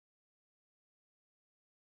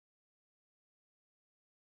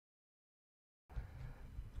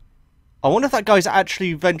I wonder if that guy's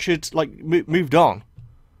actually ventured, like, moved on.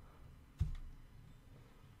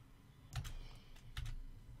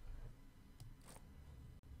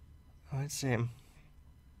 I don't see him.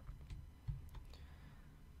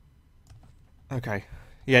 Okay.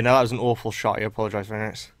 Yeah, no, that was an awful shot. I apologise for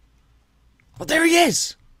it. Oh, there he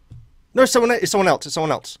is! No, it's someone else. It's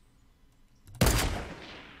someone else.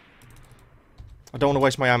 I don't want to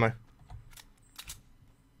waste my ammo.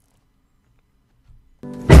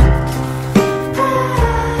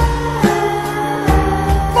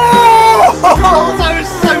 Oh! I was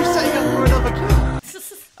so setting up for another kill.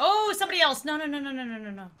 Oh, somebody else. No.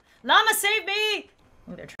 Llama, save me!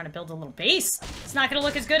 Oh, they're trying to build a little base. It's not gonna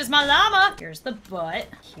look as good as my llama. Here's the butt.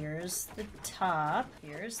 Here's the top.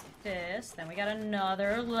 Here's this. Then we got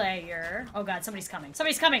another layer. Oh god, somebody's coming.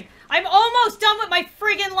 Somebody's coming. I'm almost done with my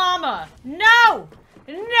friggin' llama. No!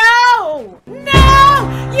 No!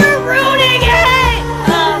 No! You're ruining it!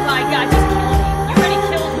 Oh my god, just kill me. You already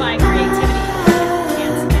killed my creativity.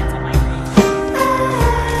 Can't on my creativity.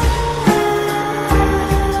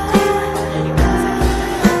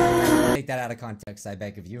 Take that out of context, I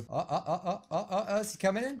beg of you. Oh, is he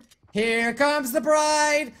coming in? Here comes the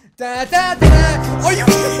bride! Da da da da! Are you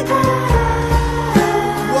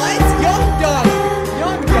What? Young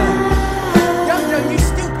Dumb, you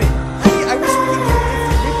stupid! I wish we could get this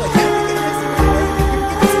replay. Can we get this replay? Can we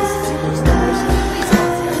get this in super slow motion? Please,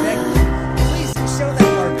 Monty, I beg you. Please show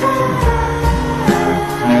that garbage.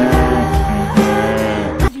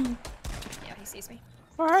 Yeah, he sees me.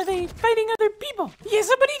 Or are they fighting other people? Yeah,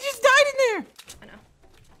 somebody just died in there! I know.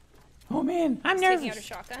 Oh man, I'm He's nervous. taking out a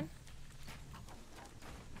shotgun.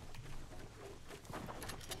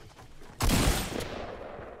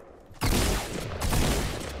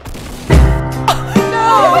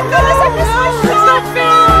 Oh my goodness, I missed my shot! It's not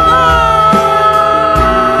fair!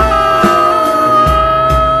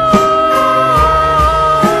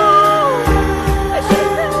 I should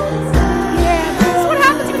have filled. Yeah, That's what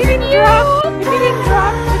happens if you didn't drop. if he didn't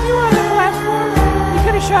drop, if you were on the platform, you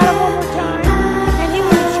could have shot him one more time, and he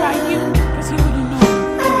would have shot you, because he would have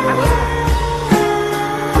known. I wasn't.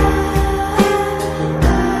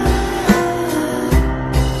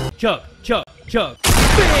 Chug.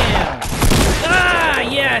 Bam! Ah,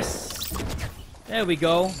 yes! There we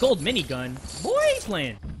go. Gold minigun. Boy,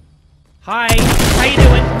 playing. Hi, how you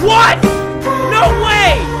doing? What? No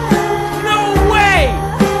way! No way!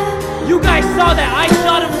 You guys saw that. I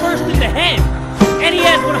shot him first in the head. And he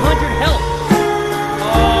has 100 health.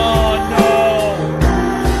 Oh, no.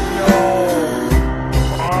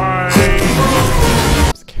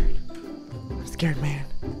 I'm scared, man.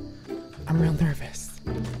 I'm real nervous.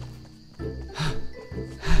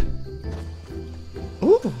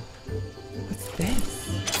 Ooh, what's this?